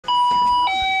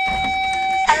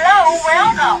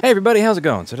Hey everybody, how's it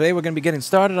going? So today we're going to be getting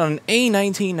started on an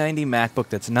A1990 MacBook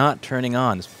that's not turning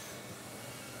on. So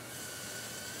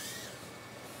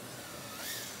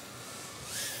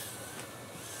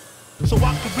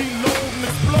I can reload and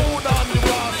explode on your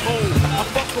asshole. I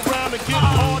fuck around and get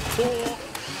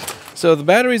hardcore. So the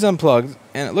battery's unplugged,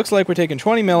 and it looks like we're taking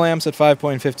 20 milliamps at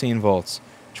 5.15 volts.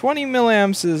 20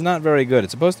 milliamps is not very good.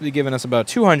 It's supposed to be giving us about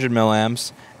 200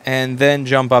 milliamps, and then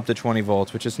jump up to 20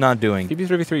 volts, which it's not doing.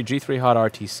 PP3v3 G3 Hot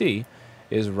RTC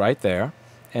is right there,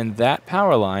 and that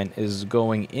power line is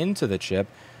going into the chip,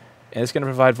 and it's going to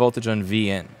provide voltage on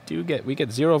VN. We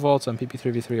get 0 volts on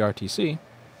PP3v3 RTC,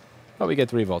 but we get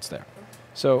 3 volts there.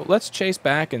 So let's chase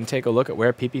back and take a look at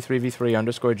where PP3v3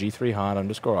 underscore G3 Hot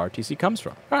underscore RTC comes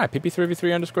from. Alright,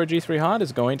 PP3v3 underscore G3 Hot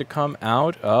is going to come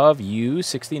out of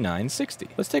U6960.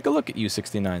 Let's take a look at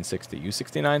U6960.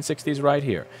 U6960 is right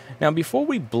here. Now before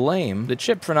we blame the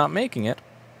chip for not making it,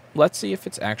 let's see if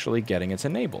it's actually getting its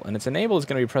enable. And its enable is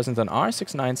going to be present on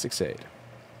R6968.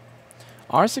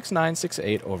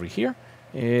 R6968 over here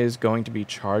is going to be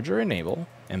charger enable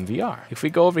MVR. If we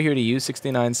go over here to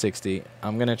U6960,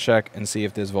 I'm going to check and see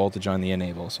if there's voltage on the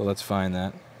enable. So let's find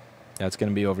that. That's going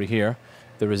to be over here.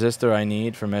 The resistor I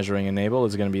need for measuring enable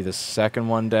is going to be the second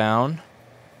one down.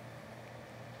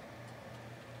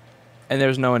 And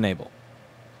there's no enable.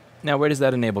 Now where does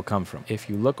that enable come from? If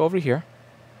you look over here,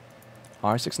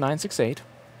 R6968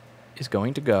 is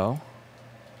going to go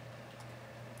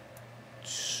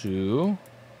to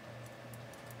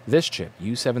this chip,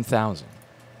 U7000.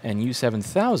 And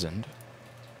U7000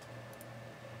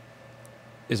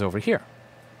 is over here.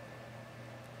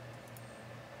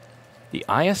 The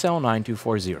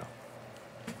ISL9240.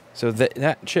 So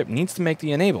that chip needs to make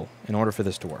the enable in order for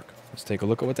this to work. Let's take a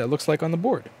look at what that looks like on the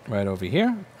board. Right over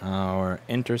here, our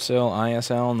Intersil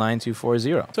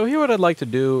ISL9240. So here what I'd like to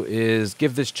do is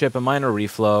give this chip a minor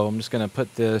reflow. I'm just going to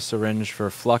put the syringe for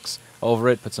flux over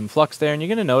it, put some flux there, and you're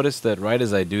going to notice that right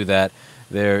as I do that,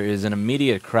 there is an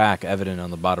immediate crack evident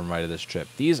on the bottom right of this chip.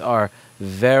 These are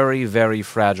very, very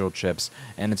fragile chips,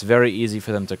 and it's very easy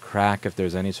for them to crack if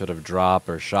there's any sort of drop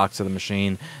or shock to the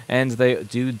machine, and they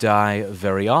do die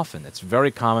very often. It's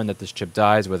very common that this chip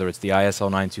dies, whether it's the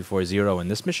ISL9240 in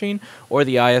this machine or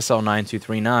the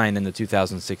ISL9239 in the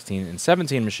 2016 and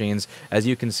 17 machines, as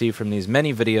you can see from these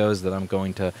many videos that I'm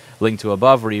going to link to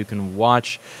above, where you can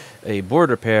watch a board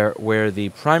repair where the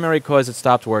primary cause it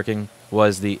stopped working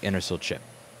was the Intersil chip.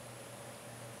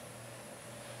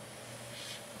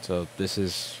 So this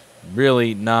is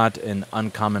really not an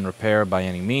uncommon repair by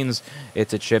any means.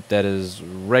 It's a chip that is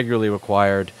regularly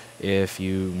required if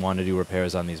you want to do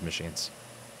repairs on these machines.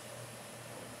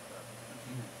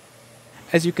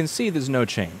 As you can see, there's no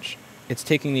change. It's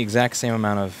taking the exact same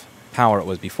amount of power it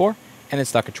was before, and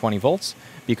it's stuck at 20 volts,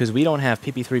 because we don't have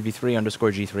PP3v3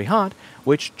 underscore G3 Hot,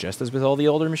 which, just as with all the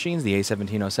older machines, the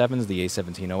A1707s, the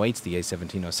A1708s, the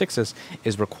A1706s,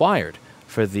 is required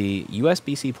for the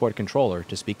USB-C port controller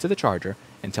to speak to the charger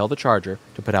and tell the charger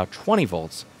to put out 20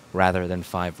 volts rather than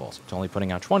 5 volts. It's only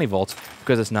putting out 20 volts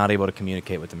because it's not able to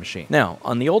communicate with the machine. Now,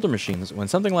 on the older machines, when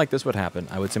something like this would happen,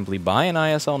 I would simply buy an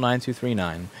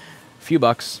ISL9239, few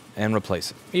bucks, and replace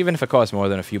it. Even if it costs more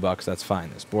than a few bucks, that's fine.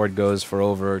 This board goes for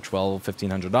over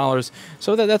 $1,500,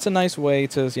 so that's a nice way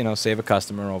to, save a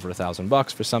customer over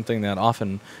 $1,000 for something that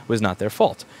often was not their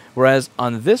fault. Whereas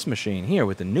on this machine here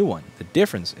with the new one, the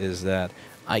difference is that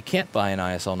I can't buy an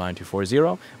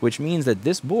ISL9240, which means that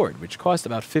this board, which cost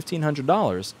about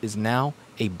 $1,500, is now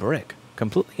a brick,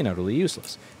 completely and utterly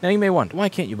useless. Now you may wonder, why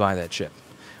can't you buy that chip?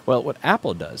 Well, what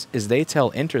Apple does is they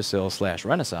tell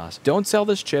Intersil/Renesas, don't sell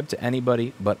this chip to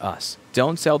anybody but us.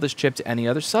 Don't sell this chip to any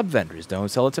other sub-vendors. Don't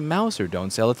sell it to Mouser.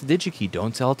 Don't sell it to DigiKey.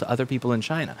 Don't sell it to other people in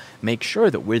China. Make sure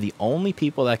that we're the only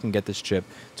people that can get this chip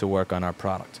to work on our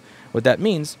product. What that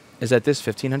means is that this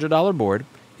 $1,500 board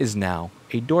is now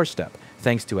a doorstep,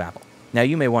 thanks to Apple. Now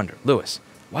you may wonder, Lewis,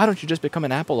 why don't you just become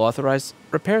an Apple authorized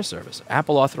repair service,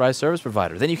 Apple authorized service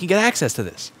provider? Then you can get access to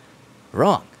this.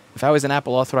 Wrong. If I was an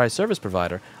Apple authorized service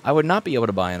provider, I would not be able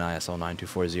to buy an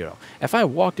ISL9240. If I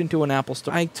walked into an Apple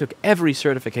store, I took every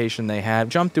certification they had,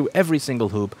 jumped through every single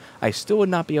hoop, I still would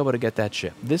not be able to get that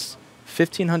chip. This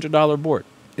 $1,500 board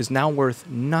is now worth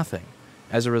nothing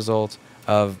as a result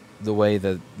of the way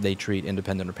that they treat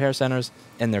independent repair centers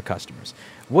and their customers.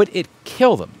 Would it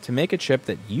kill them to make a chip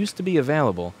that used to be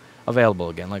available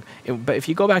again? But if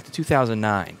you go back to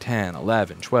 2009, 10,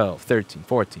 11, 12, 13,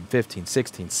 14, 15,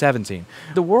 16, 17,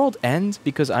 the world ends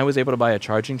because I was able to buy a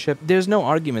charging chip. There's no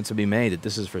argument to be made that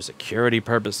this is for security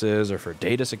purposes or for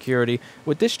data security.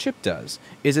 What this chip does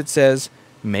is it says,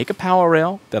 make a power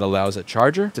rail that allows a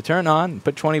charger to turn on,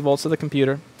 put 20 volts to the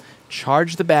computer,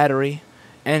 charge the battery,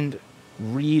 and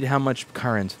read how much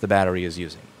current the battery is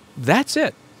using. That's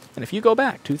it. And if you go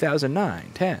back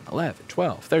 2009, 10, 11,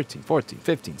 12, 13, 14,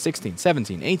 15, 16,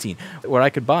 17, 18, where I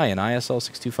could buy an ISL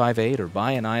 6258 or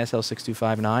buy an ISL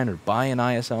 6259 or buy an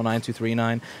ISL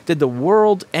 9239, did the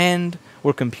world end?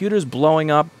 Were computers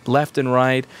blowing up left and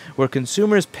right? Were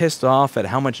consumers pissed off at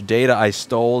how much data I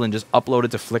stole and just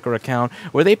uploaded to Flickr account?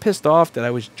 Were they pissed off that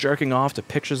I was jerking off to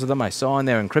pictures of them I saw on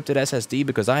their encrypted SSD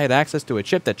because I had access to a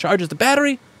chip that charges the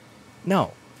battery?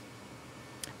 No.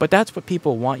 But that's what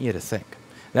people want you to think.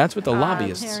 That's what the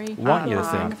lobbyists want you to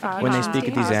think when they speak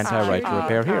at these anti-right to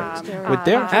repair hearings. What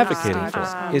they're advocating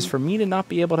for is for me to not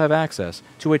be able to have access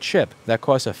to a chip that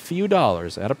costs a few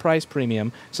dollars at a price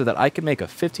premium so that I can make a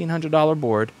 $1,500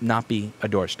 board not be a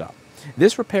doorstop.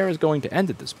 This repair is going to end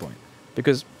at this point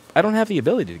because I don't have the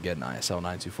ability to get an ISL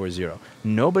 9240.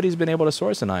 Nobody's been able to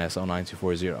source an ISL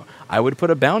 9240. I would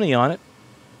put a bounty on it.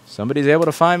 Somebody's able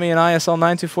to find me an ISL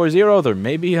 9240, there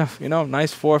may be a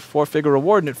nice four-figure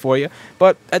reward in it for you.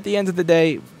 But at the end of the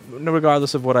day,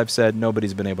 regardless of what I've said,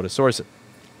 nobody's been able to source it.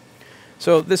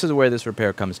 So this is where this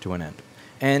repair comes to an end.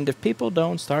 And if people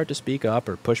don't start to speak up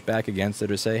or push back against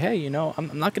it or say, hey,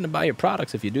 I'm not going to buy your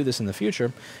products if you do this in the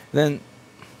future, then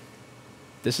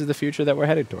this is the future that we're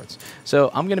headed towards.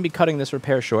 So I'm going to be cutting this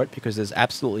repair short because there's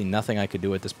absolutely nothing I could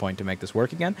do at this point to make this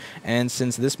work again. And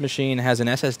since this machine has an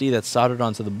SSD that's soldered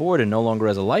onto the board and no longer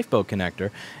has a lifeboat connector,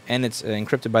 and it's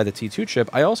encrypted by the T2 chip,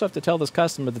 I also have to tell this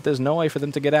customer that there's no way for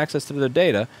them to get access to their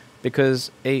data because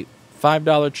a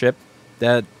 $5 chip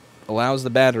that allows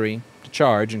the battery to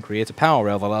charge and creates a power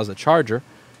rail that allows the charger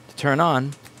to turn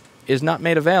on is not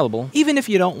made available, even if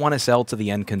you don't want to sell to the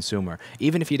end consumer,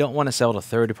 even if you don't want to sell to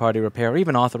third-party repair, or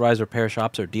even authorized repair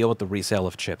shops or deal with the resale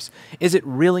of chips. Is it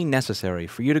really necessary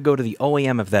for you to go to the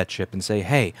OEM of that chip and say,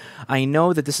 hey, I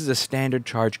know that this is a standard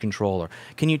charge controller.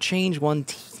 Can you change one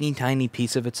teeny tiny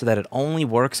piece of it so that it only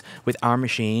works with our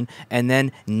machine and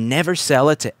then never sell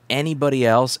it to anybody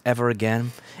else ever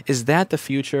again? Is that the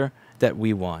future that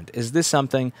we want? Is this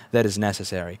something that is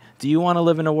necessary? Do you want to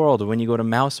live in a world where when you go to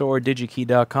Mouser or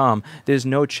digikey.com, there's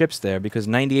no chips there because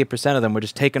 98% of them were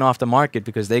just taken off the market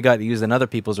because they got used in other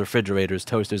people's refrigerators,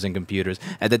 toasters, and computers,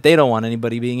 and that they don't want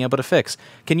anybody being able to fix?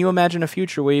 Can you imagine a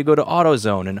future where you go to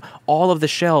AutoZone and all of the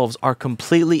shelves are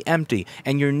completely empty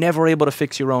and you're never able to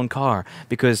fix your own car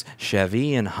because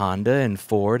Chevy and Honda and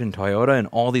Ford and Toyota and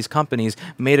all these companies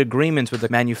made agreements with the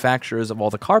manufacturers of all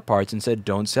the car parts and said,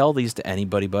 don't sell these to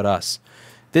anybody but us?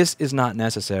 This is not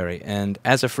necessary, and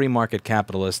as a free market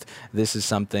capitalist, this is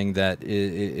something that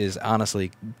is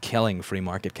honestly killing free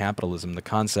market capitalism, the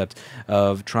concept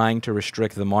of trying to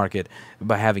restrict the market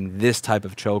by having this type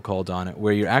of chokehold on it,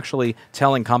 where you're actually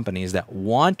telling companies that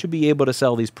want to be able to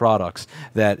sell these products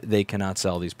that they cannot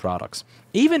sell these products.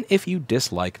 Even if you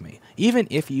dislike me, even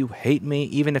if you hate me,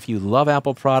 even if you love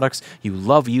Apple products, you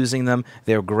love using them,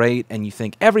 they're great, and you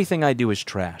think everything I do is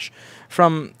trash.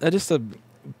 From just a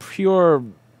pure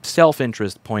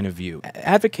self-interest point of view,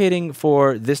 advocating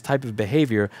for this type of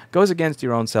behavior goes against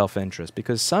your own self-interest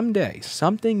because someday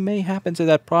something may happen to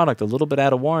that product a little bit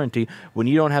out of warranty when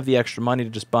you don't have the extra money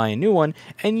to just buy a new one,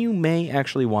 and you may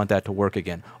actually want that to work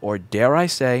again. Or dare I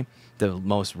say, the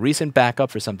most recent backup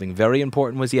for something very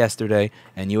important was yesterday,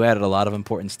 and you added a lot of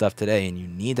important stuff today, and you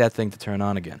need that thing to turn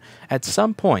on again. At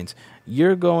some point,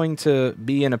 you're going to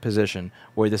be in a position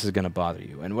where this is going to bother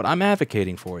you. And what I'm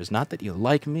advocating for is not that you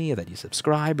like me, or that you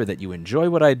subscribe, or that you enjoy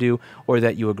what I do, or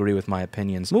that you agree with my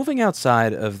opinions. Moving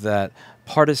outside of that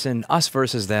partisan us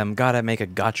versus them, gotta make a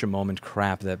gotcha moment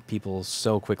crap that people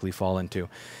so quickly fall into,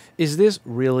 is this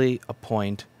really a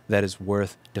point that is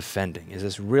worth defending? Is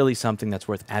this really something that's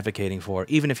worth advocating for,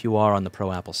 even if you are on the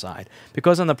pro-Apple side?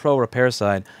 Because on the pro-repair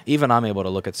side, even I'm able to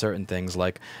look at certain things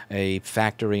like a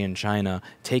factory in China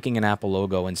taking an Apple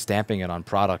logo and stamping it on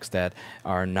products that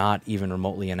are not even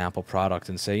remotely an Apple product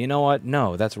and say, you know what,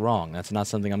 no, that's wrong. That's not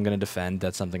something I'm going to defend.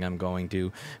 That's something I'm going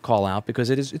to call out because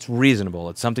it's reasonable.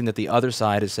 It's something that the other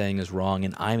side is saying is wrong,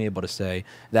 and I'm able to say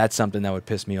that's something that would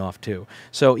piss me off too.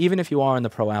 So even if you are on the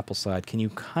pro-Apple side, can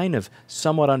you kind of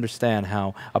somewhat understand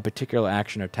how a particular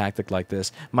action or tactic like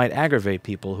this might aggravate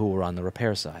people who are on the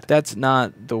repair side? That's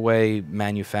not the way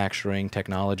manufacturing,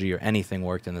 technology, or anything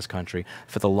worked in this country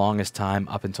for the longest time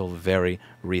up until very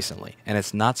recently. And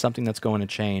it's not something that's going to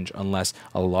change unless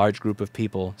a large group of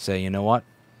people say, you know what,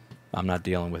 I'm not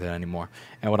dealing with it anymore.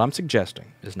 And what I'm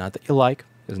suggesting is not that you like,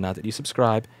 is not that you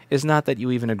subscribe, is not that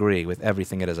you even agree with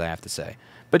everything it is I have to say,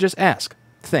 but just ask,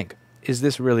 think, is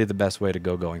this really the best way to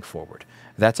go going forward?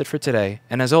 That's it for today,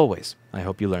 and as always, I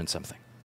hope you learned something.